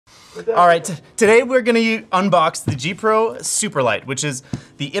All right, today we're gonna unbox the G Pro Superlight, which is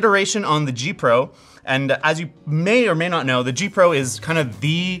the iteration on the G Pro. And as you may or may not know, the G Pro is kind of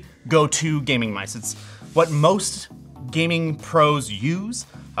the go-to gaming mice. It's what most gaming pros use.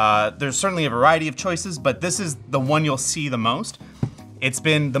 There's certainly a variety of choices, but this is the one you'll see the most. It's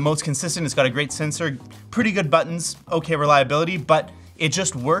been the most consistent. It's got a great sensor, pretty good buttons, okay reliability, but it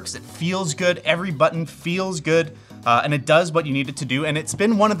just works. It feels good. Every button feels good. And it does what you need it to do, and it's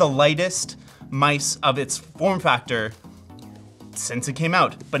been one of the lightest mice of its form factor since it came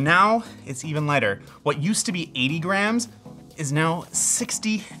out. But now it's even lighter. What used to be 80 grams is now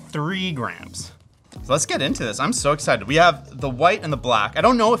 63 grams. So let's get into this. I'm so excited. We have the white and the black. I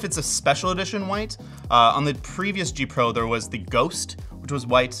don't know if it's a special edition white. On the previous G Pro, there was the Ghost, which was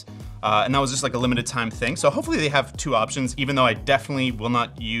white, and that was just like a limited time thing. So hopefully they have two options, even though I definitely will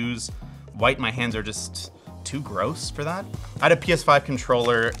not use white. My hands are just too gross for that. I had a PS5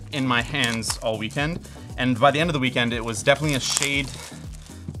 controller in my hands all weekend, and by the end of the weekend, it was definitely a shade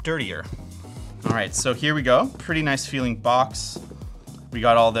dirtier. All right, so here we go. Pretty nice feeling box. We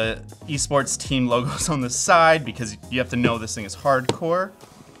got all the esports team logos on the side because you have to know this thing is hardcore.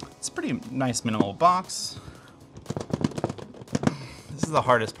 It's a pretty nice minimal box. This is the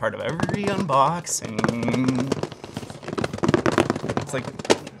hardest part of every unboxing. It's like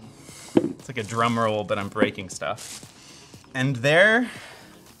a drum roll, but I'm breaking stuff. And there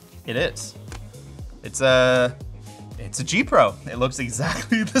it is. It's a G Pro. It looks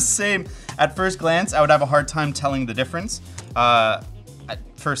exactly the same. At first glance, I would have a hard time telling the difference. At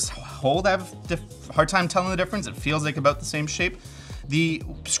first hold, I have a hard time telling the difference. It feels like about the same shape. The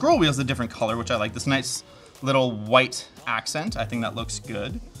scroll wheel is a different color, which I like. This nice little white accent. I think that looks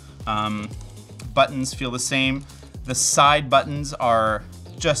good. Buttons feel the same. The side buttons are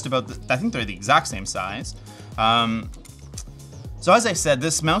just about, I think they're the exact same size. So as I said,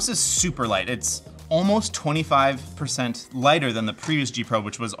 this mouse is super light. It's almost 25% lighter than the previous G Pro,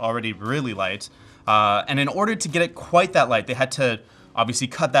 which was already really light. And in order to get it quite that light, they had to obviously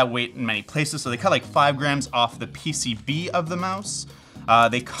cut that weight in many places. So they cut like 5 grams off the PCB of the mouse.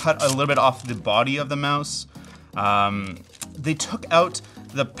 They cut a little bit off the body of the mouse. They took out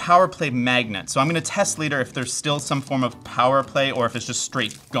the power play magnet. So I'm gonna test later if there's still some form of power play or if it's just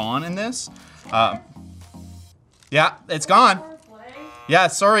straight gone in this. Yeah, it's gone. Yeah,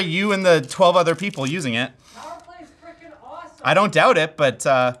 sorry, you and the 12 other people using it. Power play's freaking awesome. I don't doubt it, but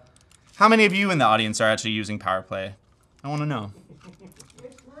how many of you in the audience are actually using power play? I wanna know.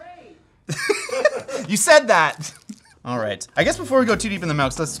 It's great. You said that. All right, I guess before we go too deep in the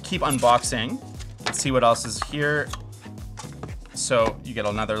mouse, let's keep unboxing. Let's see what else is here. So you get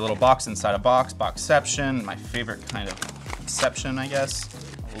another little box inside a box, boxception, my favorite kind of exception, I guess.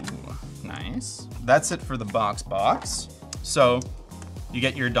 Ooh, nice. That's it for the box. So you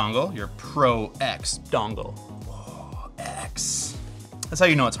get your dongle, your Pro X dongle. Whoa, X. That's how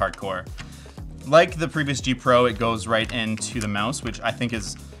you know it's hardcore. Like the previous G Pro, it goes right into the mouse, which I think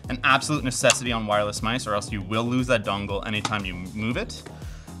is an absolute necessity on wireless mice, or else you will lose that dongle anytime you move it.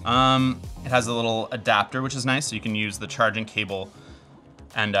 It has a little adapter, which is nice, so you can use the charging cable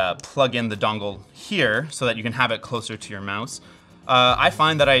and plug in the dongle here so that you can have it closer to your mouse. I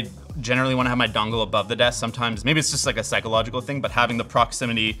find that I generally want to have my dongle above the desk sometimes. Maybe it's just like a psychological thing, but having the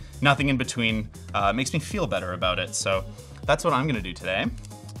proximity, nothing in between, makes me feel better about it. So that's what I'm gonna do today.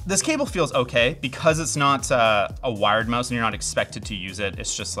 This cable feels okay because it's not a wired mouse and you're not expected to use it.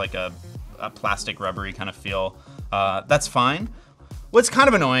 It's just like a plastic rubbery kind of feel. That's fine. What's kind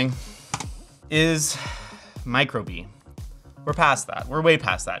of annoying is micro B. We're past that. We're way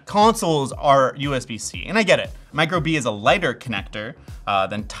past that. Consoles are USB-C, and I get it. Micro B is a lighter connector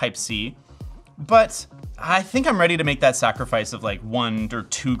than Type-C, but I think I'm ready to make that sacrifice of like 1 or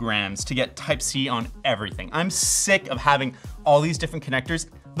 2 grams to get Type-C on everything. I'm sick of having all these different connectors.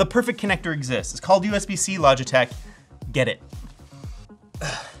 The perfect connector exists. It's called USB-C, Logitech. Get it.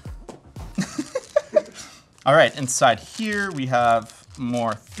 All right, inside here we have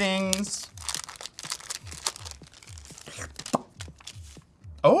more things.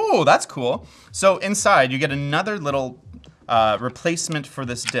 Oh, that's cool. So inside you get another little replacement for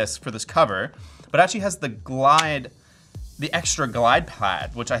this disc, for this cover, but it actually has the extra glide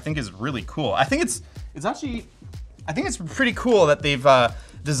pad, which I think is really cool. I think it's pretty cool that they've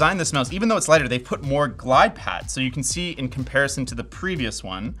designed this mouse. Even though it's lighter, they've put more glide pads. So you can see in comparison to the previous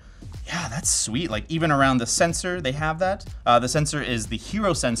one, yeah, that's sweet. Like even around the sensor, they have that. The sensor is the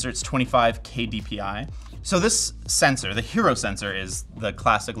Hero sensor. It's 25K DPI. So this sensor, the Hero sensor, is the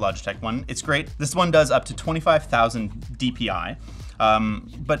classic Logitech one. It's great. This one does up to 25,000 DPI,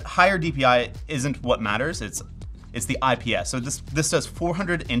 but higher DPI isn't what matters. It's It's the IPS. So this does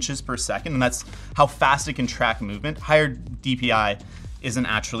 400 inches per second, and that's how fast it can track movement. Higher DPI isn't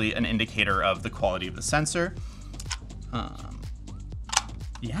actually an indicator of the quality of the sensor.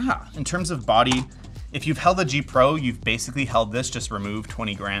 Yeah, in terms of body, if you've held the G Pro, you've basically held this, just remove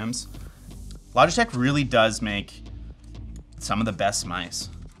 20 grams. Logitech really does make some of the best mice.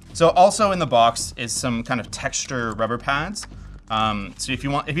 So also in the box is some kind of texture rubber pads. So if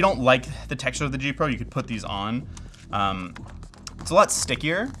you don't like the texture of the G Pro, you could put these on. It's a lot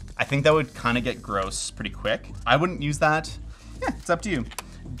stickier. I think that would kind of get gross pretty quick. I wouldn't use that. Yeah, it's up to you.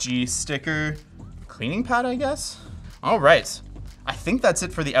 G sticker cleaning pad, I guess. All right, I think that's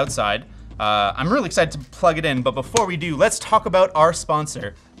it for the outside. I'm really excited to plug it in, but before we do, let's talk about our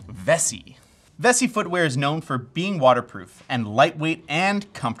sponsor, Vessi. Vessi footwear is known for being waterproof and lightweight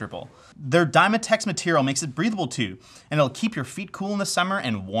and comfortable. Their Dymatex material makes it breathable too, and it'll keep your feet cool in the summer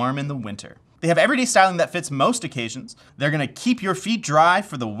and warm in the winter. They have everyday styling that fits most occasions. They're gonna keep your feet dry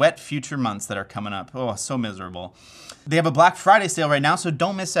for the wet future months that are coming up. Oh, so miserable. They have a Black Friday sale right now, so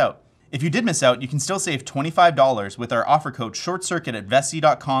don't miss out. If you did miss out, you can still save $25 with our offer code SHORTCIRCUIT at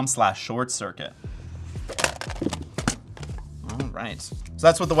vessi.com/shortcircuit. All right, so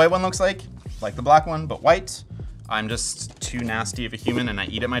that's what the white one looks like the black one, but white. I'm just too nasty of a human and I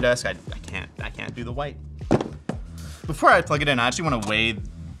eat at my desk. I can't do the white. Before I plug it in, I actually want to weigh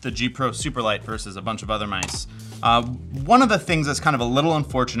the G Pro Superlight versus a bunch of other mice. One of the things that's kind of a little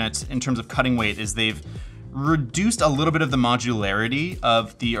unfortunate in terms of cutting weight is they've reduced a little bit of the modularity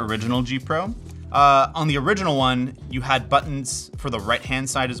of the original G Pro. On the original one, you had buttons for the right-hand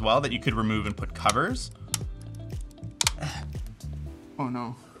side as well that you could remove and put covers. Oh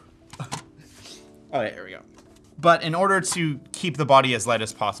no. Oh, yeah, here we go. But in order to keep the body as light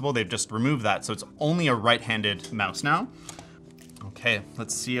as possible, they've just removed that, so it's only a right-handed mouse now. Okay,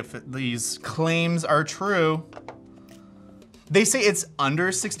 let's see if these claims are true. They say it's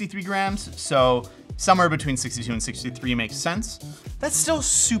under 63 grams, so somewhere between 62 and 63 makes sense. That's still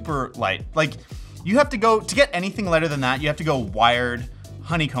super light. Like, you have to go, to get anything lighter than that, you have to go wired,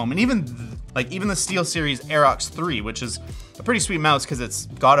 honeycomb, and even the Steelseries Aerox 3, which is a pretty sweet mouse because it's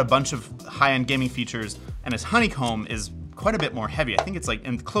got a bunch of high-end gaming features, and its honeycomb is quite a bit more heavy. I think it's like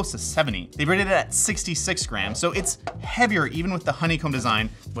close to 70. They rated it at 66 grams, so it's heavier even with the honeycomb design.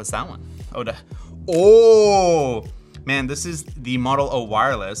 What's that one? Oh, man, this is the Model O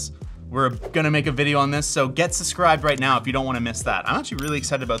Wireless. We're gonna make a video on this, so get subscribed right now if you don't wanna miss that. I'm actually really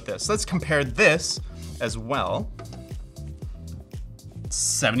excited about this. Let's compare this as well.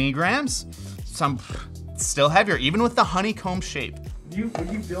 70 grams, still heavier, even with the honeycomb shape.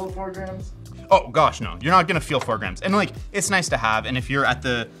 Would you feel 4 grams? Oh gosh, no, you're not gonna feel 4 grams. And like, it's nice to have, and if you're at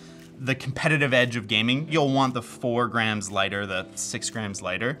the competitive edge of gaming, you'll want the 4 grams lighter, the 6 grams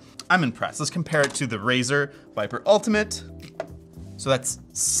lighter. I'm impressed. Let's compare it to the Razer Viper Ultimate. So that's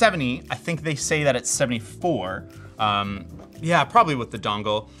 70, I think they say that it's 74. Yeah, probably with the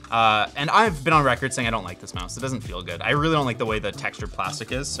dongle. And I've been on record saying I don't like this mouse. It doesn't feel good. I really don't like the way the textured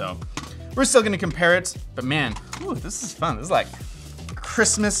plastic is, so we're still gonna compare it, but man, ooh, this is fun. This is like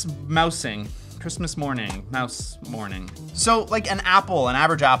Christmas mousing. Christmas morning, mouse morning. So like an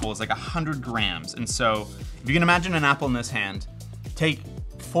average apple is like 100 grams. And so if you can imagine an apple in this hand, take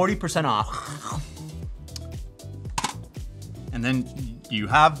 40% off, and then you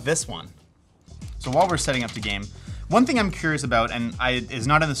have this one. So while we're setting up the game, one thing I'm curious about, and is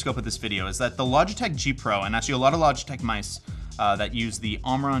not in the scope of this video, is that the Logitech G Pro, and actually a lot of Logitech mice that use the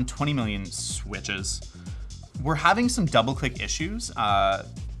Omron 20 million switches, we're having some double click issues.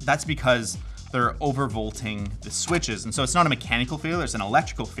 That's because they're overvolting the switches. And so it's not a mechanical failure, it's an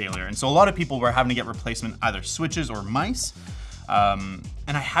electrical failure. And so a lot of people were having to get replacement either switches or mice. And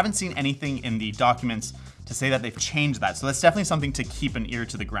I haven't seen anything in the documents to say that they've changed that. So that's definitely something to keep an ear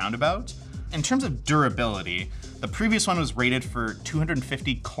to the ground about. In terms of durability, the previous one was rated for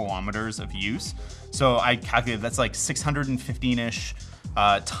 250 kilometers of use. So I calculated that's like 615-ish,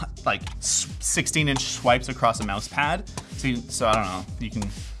 like 16-inch swipes across a mouse pad. So I don't know,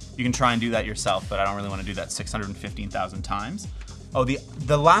 you can try and do that yourself, but I don't really want to do that 615,000 times. Oh,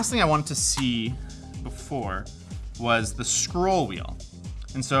 the last thing I wanted to see before was the scroll wheel.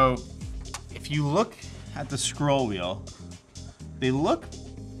 And so if you look at the scroll wheel, they look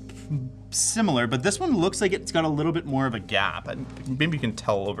similar, but this one looks like it's got a little bit more of a gap. And maybe you can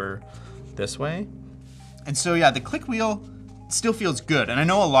tell over this way. And so yeah, the click wheel still feels good. And I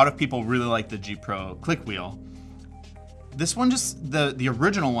know a lot of people really like the G Pro click wheel. This one just, the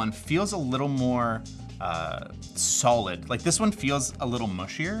original one feels a little more solid. Like this one feels a little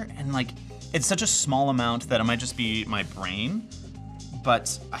mushier, and like it's such a small amount that it might just be my brain,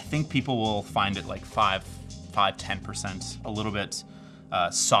 but I think people will find it like 5 5, 10%, a little bit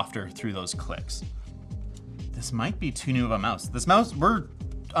softer through those clicks. This might be too new of a mouse. This mouse, we're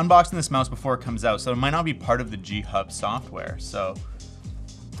unboxing this mouse before it comes out, so it might not be part of the G Hub software. So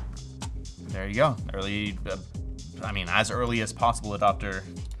there you go. Early, I mean, as early as possible adopter,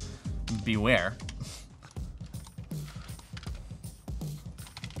 beware.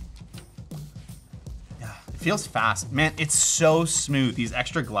 Yeah, it feels fast. Man, it's so smooth. These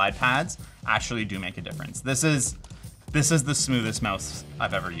extra glide pads actually do make a difference. This is the smoothest mouse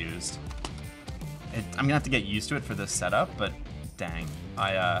I've ever used. I'm gonna have to get used to it for this setup, but dang.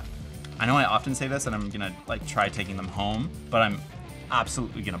 I know I often say this and I'm gonna like try taking them home, but I'm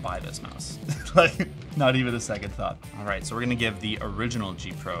absolutely gonna buy this mouse. Like, not even a second thought. All right, so we're gonna give the original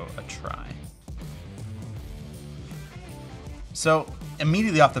G Pro a try. So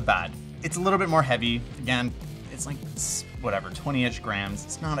immediately off the bat, it's a little bit more heavy. Again, it's like, whatever, 20-ish grams.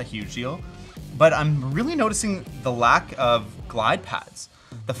 It's not a huge deal, but I'm really noticing the lack of glide pads.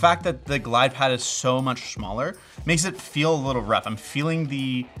 The fact that the glide pad is so much smaller makes it feel a little rough. I'm feeling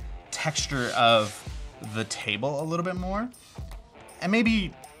the texture of the table a little bit more. And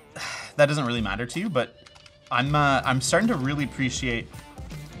maybe that doesn't really matter to you, but I'm starting to really appreciate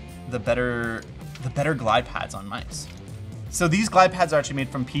the better glide pads on mice. So these glide pads are actually made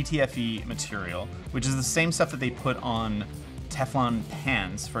from PTFE material, which is the same stuff that they put on Teflon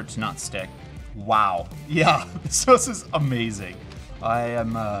pans for it to not stick. Wow, yeah, this is amazing. I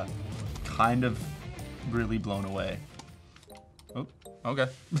am kind of really blown away. Oh, okay.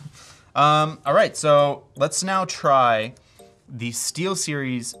 All right, so let's now try the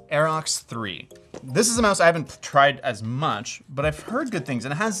Steelseries Aerox 3. This is a mouse I haven't tried as much, but I've heard good things,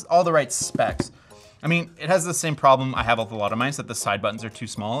 and it has all the right specs. I mean, it has the same problem I have with a lot of mice, that the side buttons are too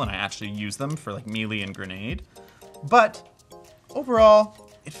small, and I actually use them for like melee and grenade. But overall,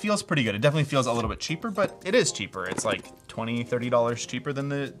 it feels pretty good. It definitely feels a little bit cheaper, but it is cheaper. It's like $20, $30 cheaper than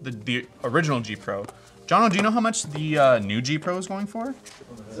the original G Pro. Jono, do you know how much the new G Pro is going for?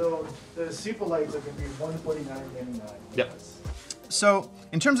 So the Superlights are going to be $149.99. Yep. So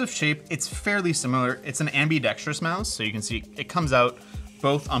in terms of shape, it's fairly similar. It's an ambidextrous mouse, so you can see it comes out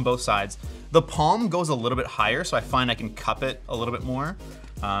on both sides. The palm goes a little bit higher, so I find I can cup it a little bit more.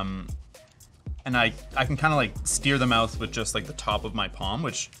 And I can kind of like steer the mouse with just like the top of my palm,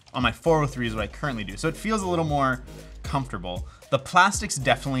 which on my 403 is what I currently do. So it feels a little more comfortable. The plastic's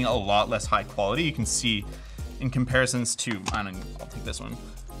definitely a lot less high quality. You can see in comparisons to, I'll take this one.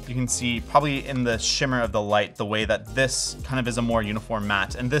 You can see probably in the shimmer of the light, the way that this kind of is a more uniform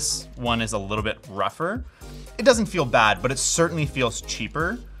matte, and this one is a little bit rougher. It doesn't feel bad, but it certainly feels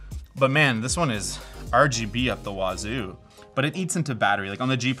cheaper. But man, this one is RGB up the wazoo. But it eats into battery. Like on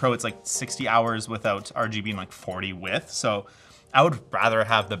the G Pro, it's like 60 hours without RGB and like 40 with. So I would rather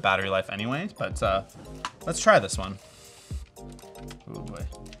have the battery life anyway, but let's try this one. Oh boy.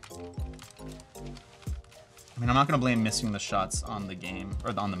 I mean, I'm not gonna blame missing the shots on the game,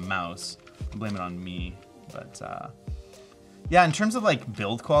 or on the mouse. I'll blame it on me, but yeah, in terms of like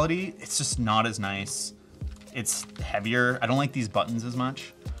build quality, it's just not as nice. It's heavier. I don't like these buttons as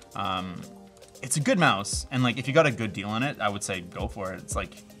much. It's a good mouse, and like if you got a good deal on it, I would say go for it. It's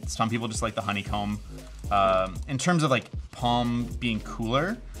like, some people just like the honeycomb. In terms of like palm being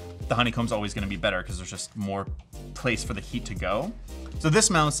cooler, the honeycomb's always gonna be better because there's just more place for the heat to go. So this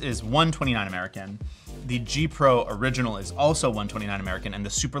mouse is $129 American. The G Pro original is also $129 American, and the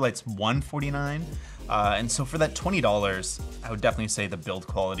Superlight's $149. And so for that $20, I would definitely say the build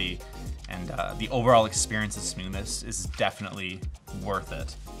quality and the overall experience of smoothness is definitely worth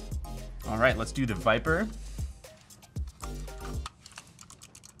it. All right, let's do the Viper.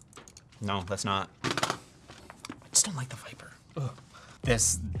 No, that's not. I just don't like the Viper. Ugh.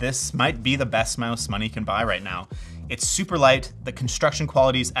 This might be the best mouse money can buy right now. It's super light, the construction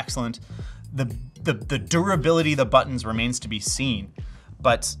quality is excellent, the durability of the buttons remains to be seen,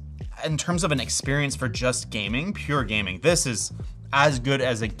 but in terms of an experience for just gaming, pure gaming, this is as good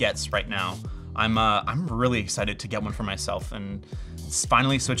as it gets right now. I'm really excited to get one for myself and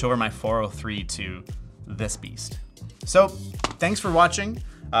finally switch over my 403 to this beast. So thanks for watching.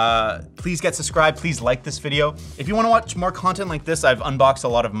 Please get subscribed, please like this video. If you wanna watch more content like this, I've unboxed a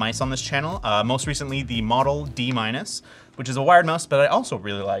lot of mice on this channel. Most recently the Model D-, which is a wired mouse, but I also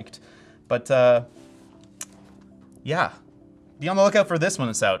really liked. But yeah, be on the lookout for this when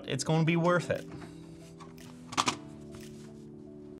it's out. It's gonna be worth it.